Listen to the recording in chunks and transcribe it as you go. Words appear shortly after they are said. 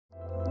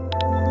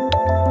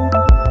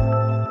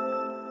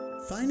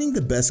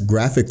Finding the best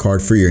graphic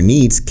card for your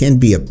needs can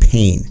be a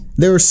pain.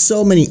 There are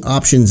so many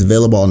options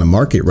available on the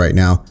market right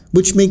now,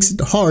 which makes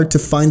it hard to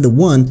find the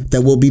one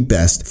that will be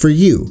best for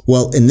you.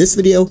 Well, in this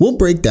video, we'll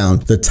break down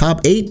the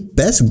top 8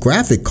 best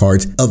graphic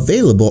cards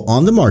available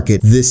on the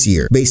market this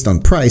year, based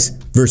on price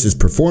versus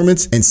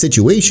performance and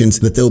situations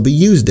that they'll be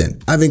used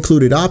in. I've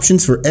included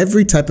options for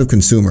every type of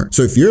consumer,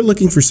 so if you're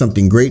looking for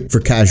something great for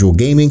casual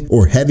gaming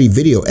or heavy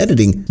video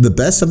editing, the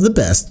best of the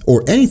best,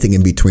 or anything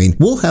in between,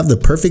 we'll have the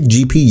perfect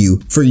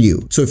GPU for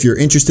you. So if you're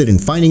interested in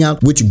finding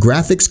out which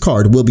graphics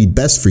card will be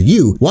best for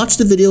you, watch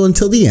the video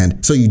until the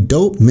end so you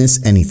don't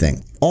miss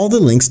anything. All the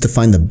links to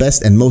find the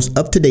best and most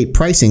up-to-date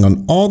pricing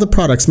on all the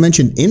products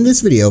mentioned in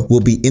this video will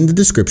be in the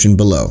description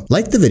below.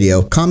 Like the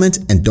video, comment,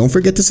 and don't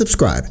forget to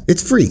subscribe.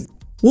 It's free.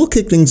 We'll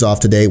kick things off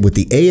today with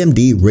the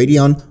AMD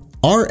Radeon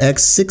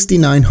RX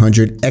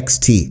 6900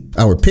 XT,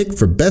 our pick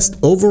for best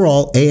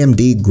overall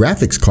AMD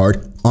graphics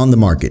card on the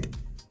market.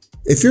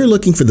 If you're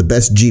looking for the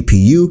best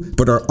GPU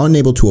but are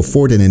unable to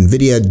afford an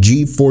Nvidia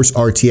Geforce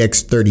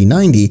RTX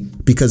 3090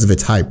 because of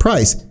its high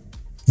price,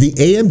 the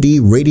AMD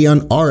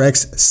Radeon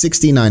RX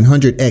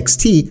 6900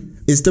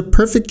 XT is the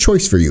perfect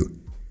choice for you.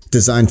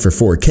 Designed for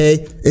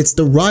 4K, it's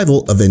the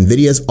rival of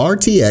Nvidia's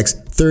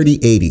RTX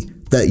 3080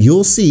 that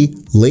you'll see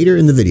later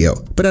in the video,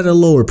 but at a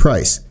lower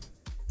price.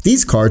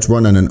 These cards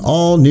run on an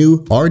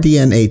all-new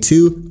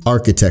RDNA2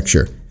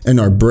 architecture and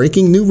are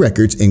breaking new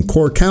records in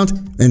core count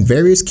and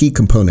various key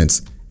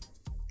components.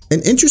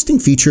 An interesting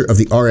feature of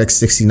the RX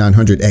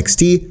 6900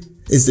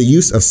 XT is the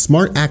use of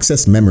Smart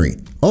Access Memory,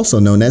 also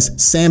known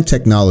as SAM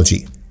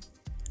technology.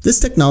 This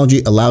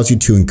technology allows you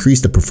to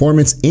increase the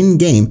performance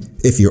in-game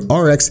if your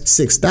RX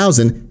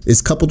 6000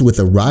 is coupled with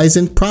a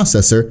Ryzen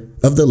processor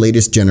of the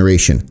latest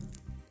generation.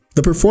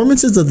 The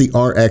performances of the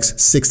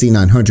RX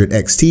 6900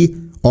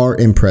 XT are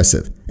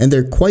impressive, and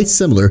they're quite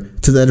similar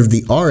to that of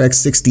the RX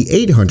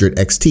 6800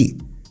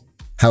 XT.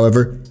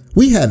 However,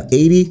 we have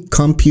 80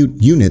 compute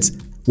units,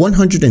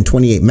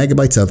 128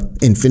 megabytes of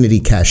Infinity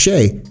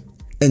Cache,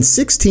 and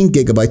 16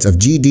 gigabytes of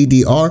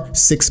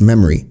GDDR6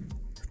 memory.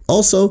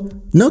 Also,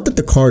 note that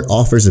the card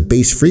offers a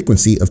base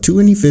frequency of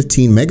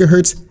 215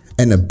 MHz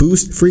and a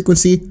boost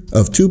frequency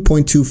of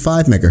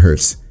 2.25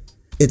 MHz.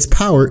 Its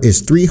power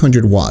is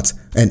 300 watts,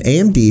 and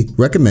AMD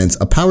recommends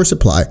a power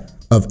supply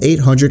of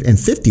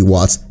 850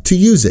 watts to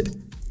use it.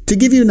 To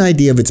give you an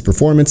idea of its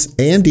performance,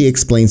 AMD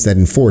explains that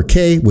in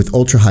 4K with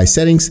ultra-high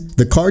settings,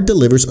 the card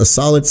delivers a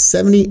solid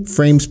 70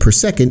 frames per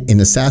second in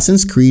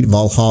Assassin's Creed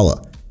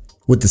Valhalla.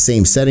 With the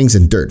same settings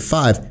in Dirt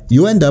 5,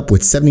 you end up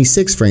with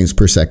 76 frames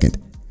per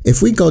second.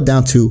 If we go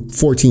down to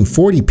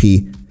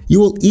 1440p, you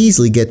will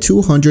easily get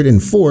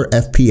 204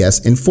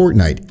 FPS in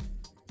Fortnite.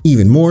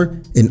 Even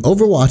more, in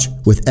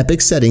Overwatch with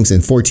epic settings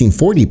in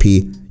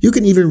 1440p, you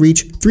can even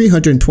reach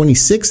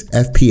 326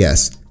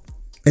 FPS.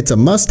 It's a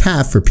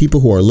must-have for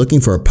people who are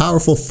looking for a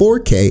powerful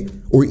 4K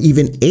or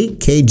even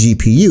 8K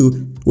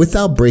GPU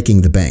without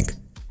breaking the bank.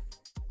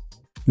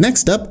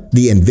 Next up,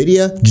 the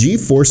Nvidia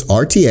Geforce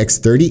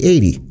RTX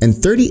 3080 and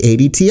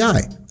 3080 Ti,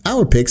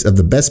 our picks of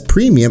the best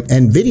premium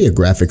Nvidia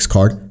graphics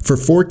card for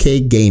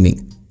 4K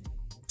gaming.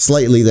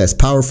 Slightly less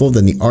powerful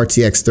than the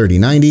RTX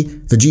 3090,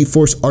 the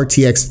Geforce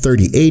RTX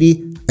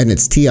 3080 and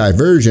its Ti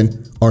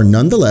version are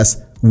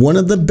nonetheless one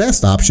of the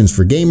best options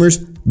for gamers,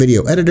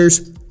 video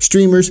editors,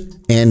 streamers,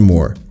 and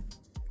more.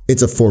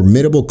 It's a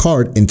formidable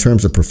card in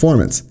terms of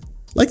performance.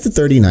 Like the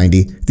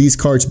 3090, these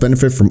cards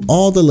benefit from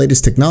all the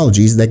latest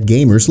technologies that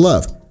gamers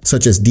love,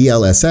 such as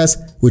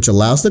DLSS, which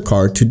allows the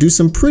card to do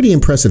some pretty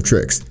impressive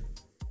tricks.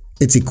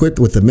 It's equipped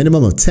with a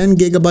minimum of 10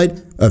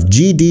 GB of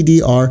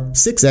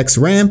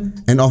GDDR6X RAM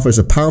and offers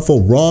a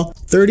powerful raw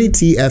 30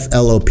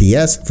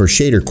 TFLOPS for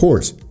shader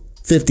cores,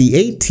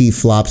 58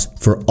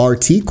 TFLOPS for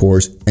RT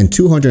cores, and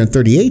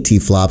 238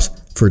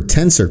 TFLOPS for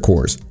tensor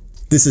cores.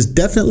 This is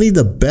definitely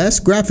the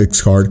best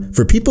graphics card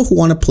for people who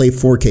want to play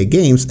 4K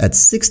games at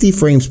 60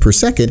 frames per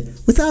second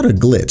without a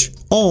glitch,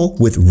 all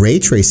with ray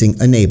tracing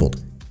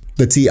enabled.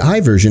 The Ti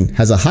version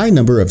has a high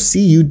number of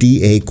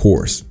CUDA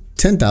cores,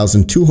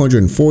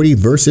 10,240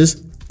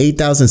 versus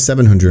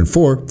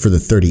 8,704 for the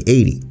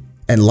 3080,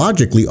 and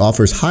logically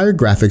offers higher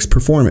graphics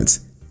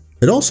performance.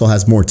 It also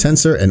has more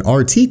tensor and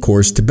RT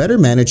cores to better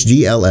manage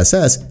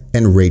DLSS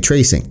and ray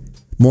tracing.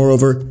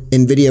 Moreover,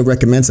 Nvidia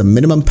recommends a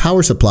minimum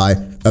power supply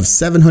of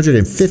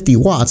 750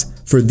 watts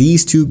for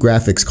these two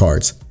graphics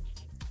cards.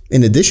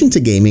 In addition to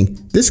gaming,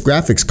 this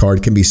graphics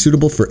card can be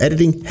suitable for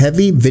editing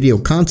heavy video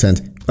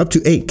content up to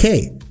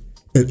 8K.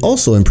 It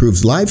also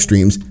improves live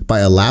streams by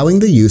allowing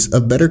the use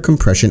of better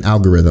compression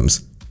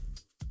algorithms.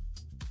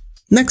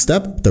 Next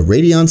up, the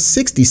Radeon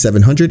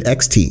 6700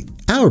 XT,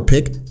 our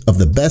pick of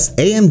the best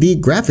AMD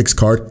graphics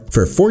card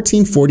for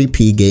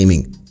 1440p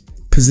gaming.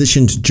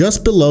 Positioned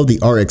just below the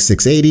RX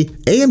 680,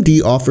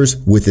 AMD offers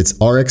with its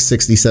RX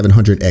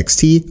 6700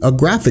 XT a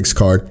graphics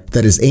card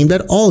that is aimed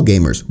at all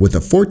gamers with a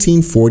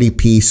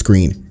 1440p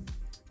screen.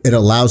 It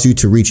allows you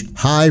to reach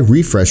high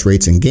refresh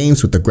rates in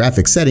games with the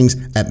graphics settings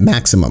at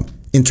maximum.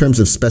 In terms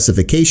of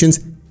specifications,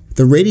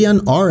 The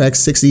Radeon RX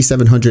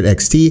 6700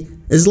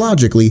 XT is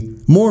logically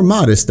more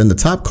modest than the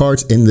top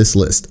cards in this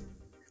list.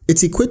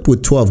 It's equipped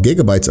with 12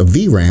 GB of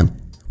VRAM,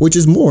 which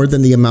is more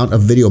than the amount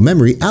of video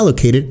memory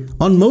allocated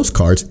on most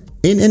cards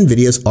in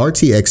Nvidia's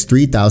RTX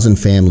 3000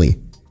 family.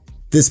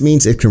 This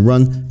means it can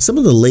run some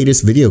of the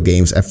latest video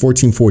games at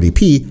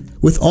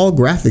 1440p with all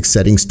graphics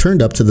settings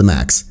turned up to the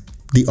max.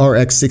 The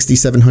RX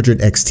 6700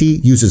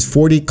 XT uses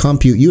 40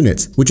 compute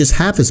units, which is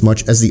half as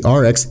much as the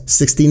RX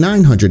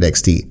 6900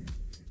 XT.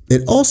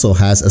 It also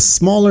has a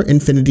smaller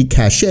Infinity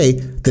cache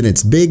than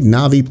its big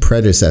Navi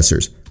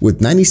predecessors,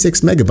 with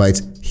 96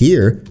 MB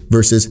here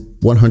versus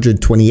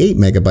 128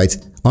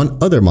 MB on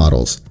other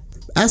models.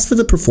 As for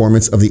the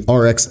performance of the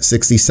RX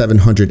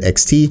 6700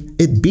 XT,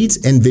 it beats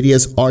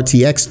Nvidia's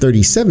RTX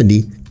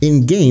 3070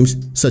 in games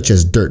such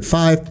as Dirt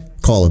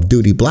 5, Call of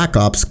Duty Black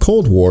Ops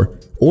Cold War,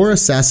 or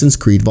Assassin's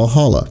Creed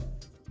Valhalla.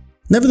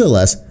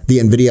 Nevertheless, the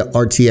Nvidia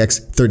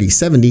RTX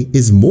 3070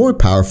 is more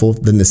powerful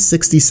than the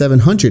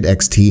 6700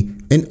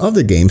 XT in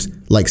other games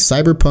like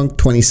Cyberpunk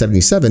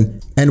 2077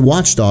 and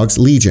Watch Dogs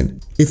Legion.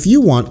 If you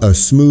want a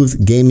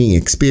smooth gaming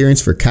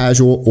experience for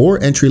casual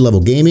or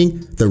entry-level gaming,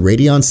 the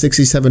Radeon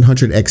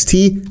 6700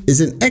 XT is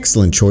an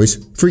excellent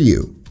choice for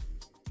you.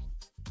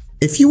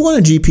 If you want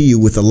a GPU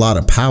with a lot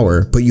of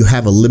power but you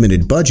have a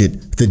limited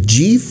budget, the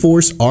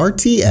Geforce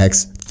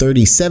RTX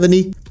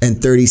 3070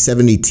 and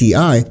 3070 Ti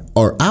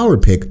are our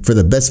pick for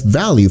the best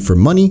value for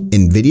money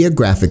Nvidia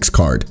graphics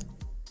card.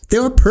 They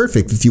are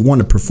perfect if you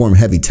want to perform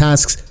heavy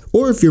tasks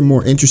or if you're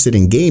more interested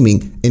in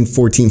gaming in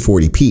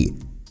 1440p.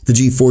 The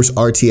Geforce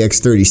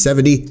RTX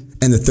 3070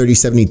 and the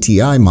 3070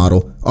 Ti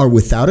model are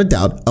without a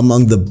doubt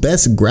among the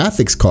best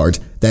graphics cards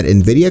that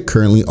Nvidia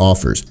currently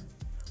offers.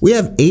 We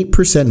have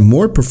 8%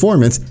 more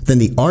performance than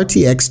the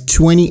RTX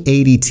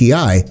 2080 Ti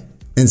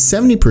and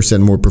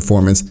 70% more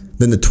performance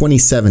than the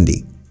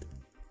 2070.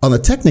 On the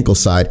technical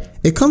side,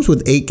 it comes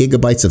with 8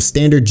 GB of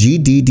standard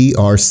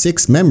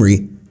GDDR6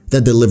 memory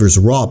that delivers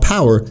raw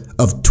power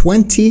of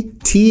 20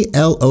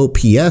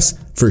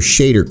 TLOPS for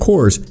shader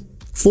cores,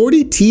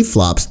 40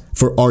 T-flops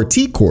for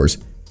RT cores,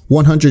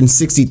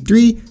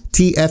 163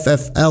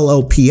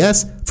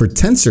 TFFLOPS for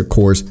tensor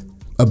cores.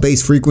 A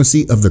base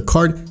frequency of the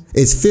card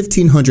is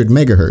 1500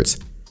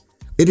 MHz.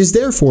 It is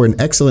therefore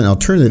an excellent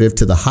alternative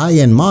to the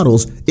high-end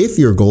models if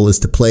your goal is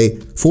to play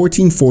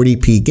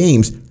 1440p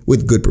games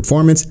with good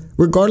performance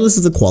regardless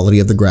of the quality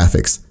of the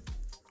graphics.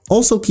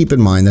 Also keep in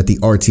mind that the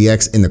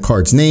RTX in the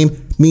card's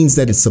name means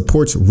that it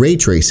supports ray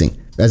tracing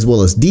as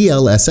well as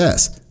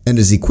DLSS and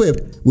is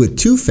equipped with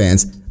 2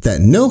 fans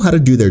that know how to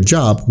do their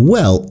job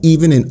well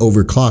even in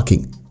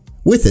overclocking.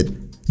 With it,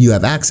 you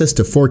have access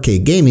to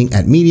 4K gaming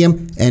at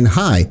medium and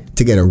high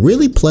to get a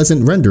really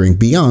pleasant rendering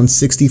beyond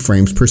 60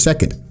 frames per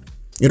second.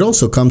 It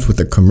also comes with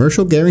a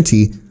commercial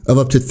guarantee of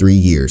up to 3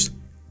 years.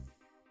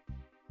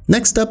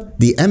 Next up,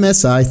 the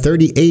MSI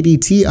 3080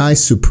 Ti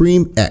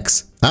Suprim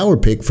X, our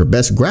pick for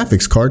best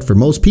graphics card for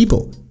most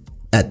people.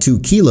 At 2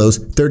 kilos,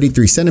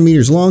 33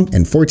 centimeters long,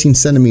 and 14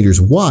 centimeters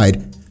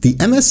wide, the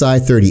MSI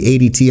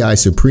 3080 Ti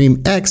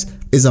Suprim X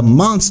is a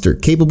monster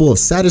capable of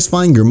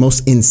satisfying your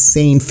most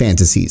insane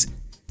fantasies.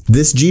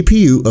 This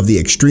GPU of the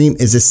extreme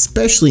is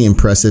especially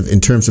impressive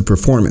in terms of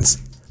performance.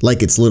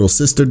 Like its little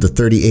sister, the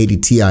 3080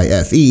 Ti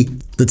Fe,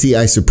 the Ti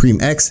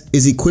Suprim X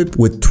is equipped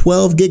with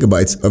 12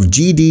 GB of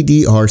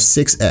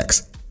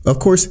GDDR6X. Of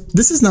course,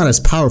 this is not as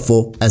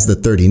powerful as the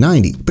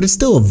 3090, but it's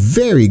still a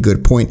very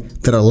good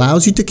point that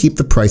allows you to keep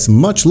the price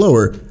much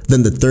lower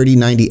than the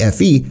 3090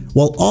 Fe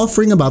while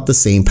offering about the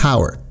same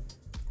power.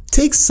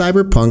 Take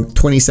Cyberpunk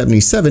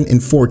 2077 in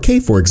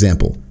 4K for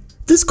example.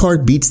 This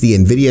card beats the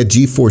Nvidia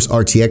Geforce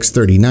RTX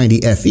 3090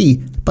 Fe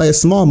by a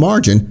small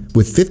margin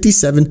with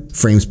 57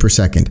 frames per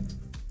second.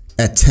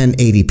 At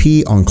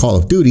 1080p on Call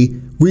of Duty,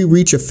 we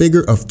reach a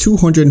figure of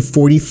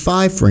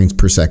 245 frames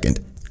per second.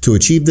 To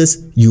achieve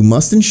this, you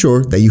must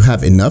ensure that you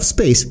have enough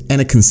space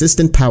and a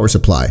consistent power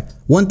supply.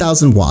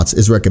 1000 watts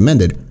is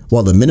recommended,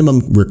 while the minimum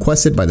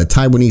requested by the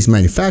Taiwanese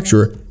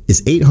manufacturer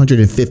is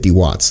 850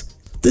 watts.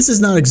 This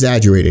is not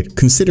exaggerated,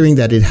 considering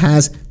that it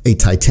has a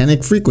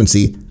titanic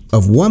frequency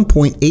of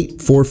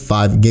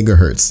 1.845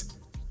 GHz.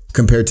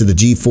 Compared to the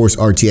Geforce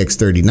RTX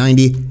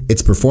 3090,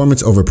 its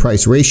performance over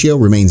price ratio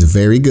remains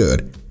very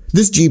good.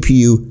 This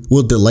GPU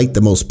will delight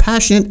the most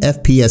passionate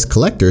FPS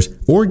collectors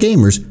or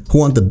gamers who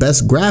want the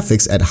best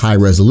graphics at high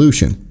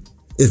resolution.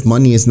 If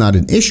money is not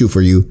an issue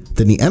for you,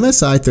 then the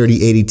MSI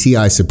 3080 Ti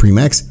Suprim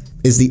X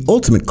is the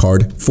ultimate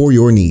card for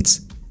your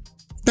needs.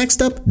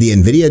 Next up, the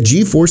Nvidia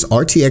Geforce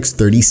RTX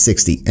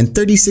 3060 and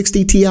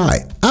 3060 Ti,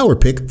 our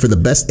pick for the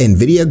best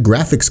Nvidia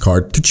graphics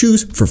card to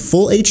choose for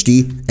full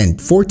HD and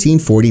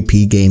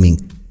 1440p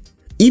gaming.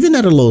 Even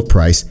at a low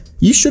price,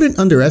 you shouldn't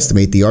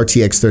underestimate the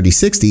RTX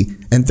 3060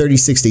 and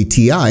 3060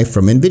 Ti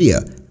from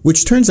Nvidia,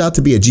 which turns out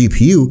to be a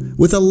GPU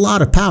with a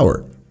lot of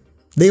power.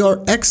 They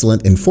are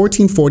excellent in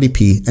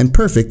 1440p and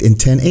perfect in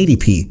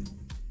 1080p.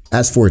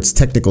 As for its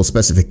technical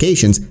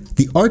specifications,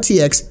 the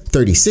RTX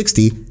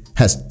 3060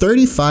 has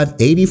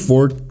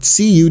 3584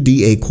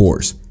 CUDA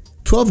cores,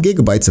 12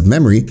 GB of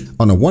memory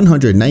on a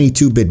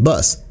 192-bit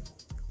bus.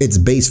 Its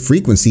base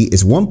frequency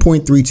is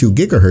 1.32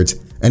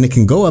 GHz and it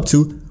can go up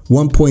to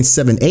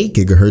 1.78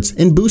 GHz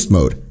in boost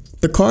mode.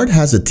 The card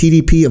has a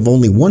TDP of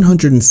only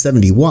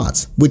 170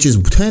 watts, which is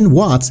 10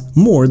 watts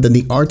more than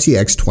the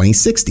RTX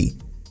 2060.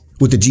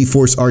 With the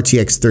GeForce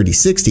RTX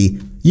 3060,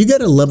 you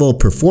get a level of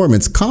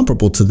performance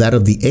comparable to that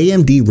of the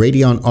AMD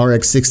Radeon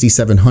RX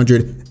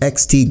 6700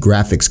 XT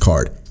graphics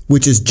card,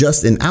 which is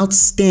just an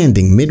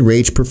outstanding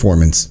mid-range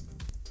performance.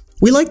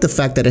 We like the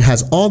fact that it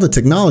has all the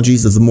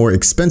technologies of the more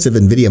expensive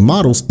Nvidia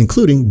models,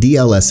 including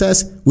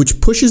DLSS,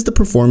 which pushes the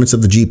performance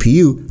of the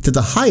GPU to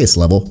the highest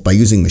level by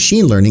using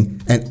machine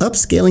learning and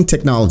upscaling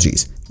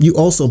technologies. You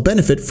also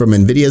benefit from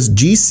Nvidia's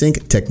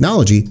G-Sync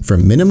technology for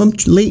minimum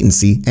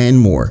latency and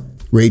more.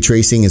 Ray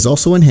tracing is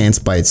also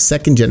enhanced by its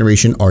second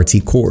generation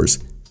RT cores.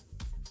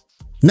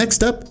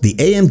 Next up, the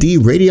AMD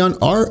Radeon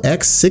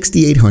RX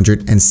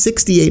 6800 and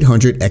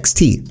 6800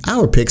 XT,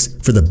 our picks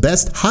for the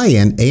best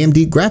high-end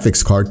AMD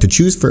graphics card to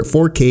choose for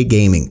 4K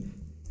gaming.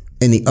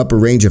 In the upper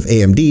range of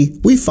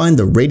AMD, we find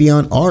the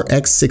Radeon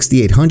RX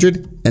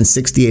 6800 and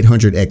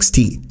 6800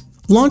 XT.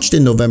 Launched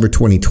in November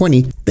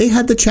 2020, they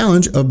had the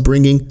challenge of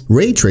bringing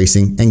ray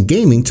tracing and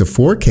gaming to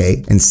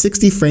 4K and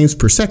 60 frames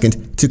per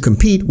second to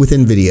compete with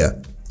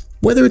Nvidia.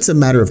 Whether it's a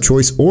matter of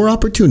choice or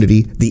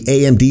opportunity, the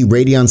AMD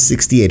Radeon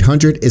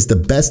 6800 is the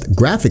best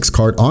graphics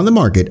card on the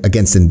market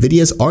against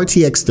Nvidia's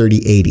RTX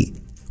 3080.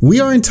 We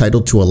are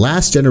entitled to a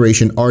last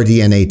generation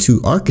RDNA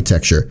 2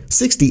 architecture,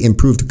 60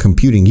 improved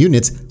computing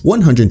units,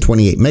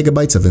 128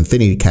 megabytes of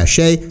Infinity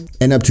Cache,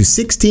 and up to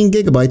 16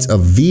 gigabytes of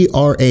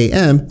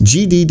VRAM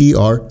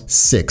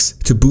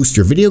GDDR6 to boost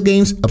your video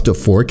games up to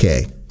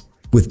 4K.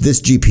 With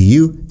this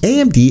GPU,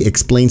 AMD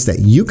explains that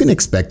you can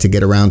expect to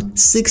get around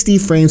 60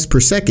 frames per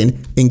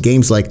second in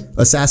games like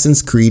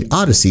Assassin's Creed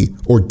Odyssey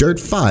or Dirt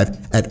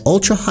 5 at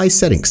ultra-high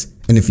settings,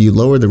 and if you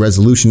lower the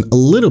resolution a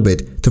little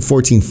bit to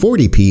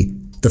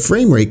 1440p, the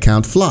frame rate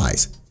count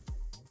flies.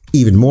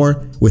 Even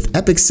more, with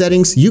epic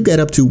settings, you get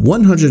up to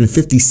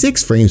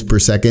 156 frames per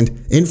second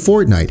in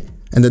Fortnite,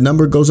 and the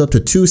number goes up to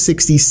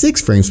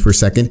 266 frames per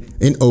second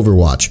in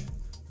Overwatch.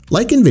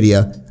 Like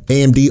Nvidia,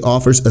 AMD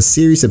offers a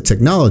series of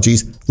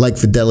technologies like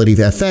Fidelity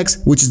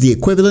FX, which is the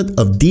equivalent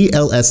of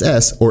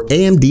DLSS, or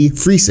AMD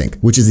FreeSync,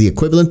 which is the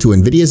equivalent to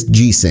Nvidia's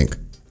G-Sync.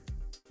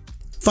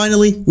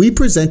 Finally, we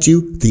present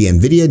you the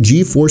Nvidia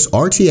Geforce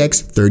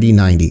RTX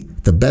 3090,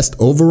 the best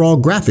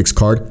overall graphics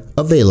card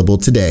available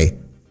today.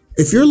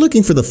 If you're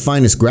looking for the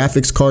finest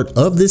graphics card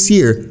of this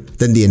year,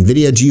 then the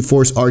Nvidia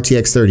Geforce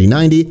RTX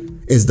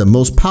 3090 is the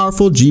most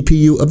powerful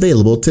GPU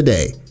available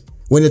today.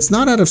 When it's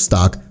not out of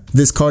stock,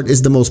 this card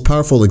is the most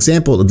powerful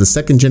example of the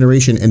second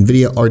generation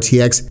Nvidia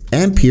RTX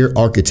Ampere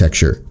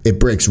architecture. It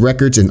breaks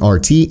records in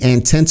RT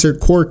and Tensor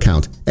core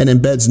count and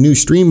embeds new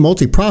stream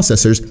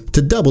multiprocessors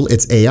to double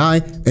its AI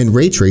and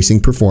ray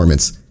tracing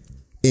performance.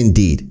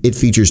 Indeed, it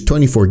features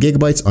 24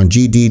 gigabytes on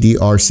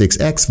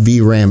GDDR6X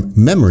VRAM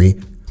memory,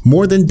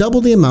 more than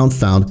double the amount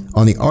found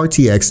on the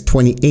RTX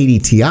 2080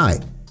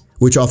 Ti,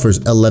 which offers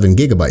 11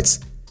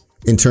 gigabytes.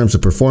 In terms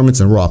of performance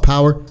and raw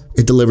power,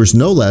 it delivers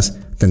no less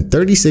than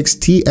 36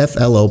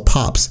 TFLO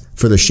POPs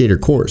for the shader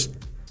cores,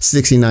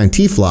 69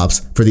 T-flops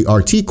for the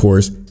RT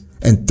cores,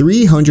 and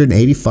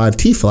 385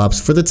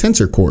 T-flops for the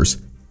Tensor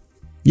cores.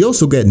 You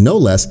also get no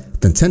less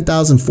than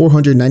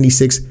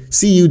 10,496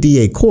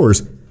 CUDA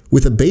cores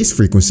with a base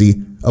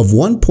frequency of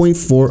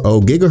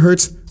 1.40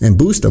 GHz and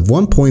boost of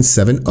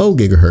 1.70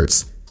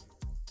 GHz.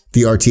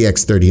 The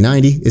RTX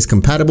 3090 is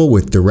compatible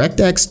with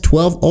DirectX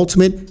 12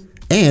 Ultimate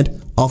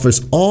and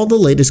offers all the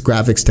latest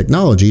graphics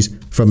technologies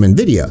from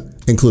Nvidia,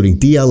 including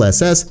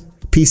DLSS,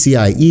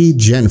 PCIe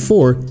Gen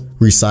 4,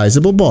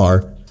 resizable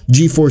bar,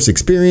 GeForce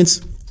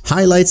Experience,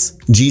 highlights,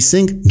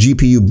 G-Sync,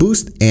 GPU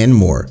boost, and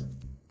more.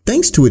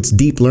 Thanks to its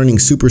deep learning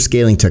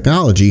superscaling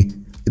technology,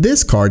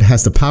 this card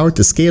has the power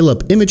to scale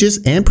up images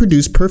and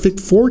produce perfect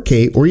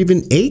 4K or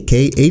even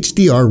 8K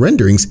HDR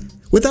renderings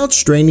without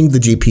straining the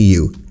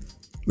GPU.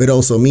 It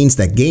also means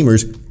that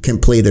gamers can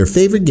play their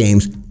favorite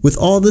games with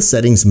all the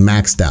settings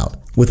maxed out,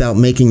 without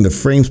making the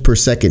frames per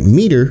second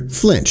meter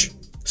flinch.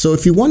 So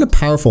if you want a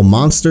powerful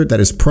monster that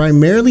is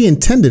primarily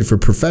intended for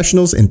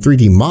professionals in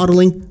 3D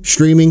modeling,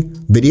 streaming,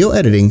 video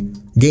editing,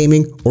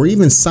 gaming, or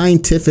even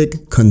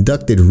scientific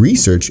conducted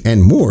research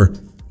and more,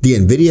 the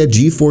Nvidia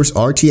Geforce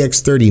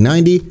RTX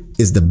 3090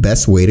 is the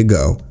best way to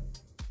go.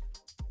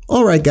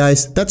 Alright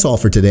guys, that's all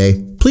for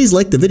today. Please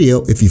like the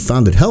video if you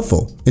found it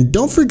helpful, and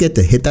don't forget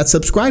to hit that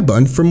subscribe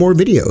button for more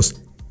videos.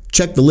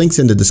 Check the links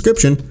in the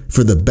description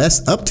for the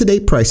best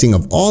up-to-date pricing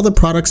of all the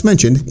products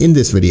mentioned in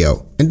this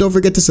video. And don't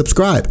forget to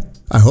subscribe.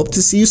 I hope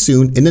to see you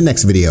soon in the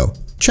next video.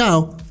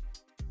 Ciao!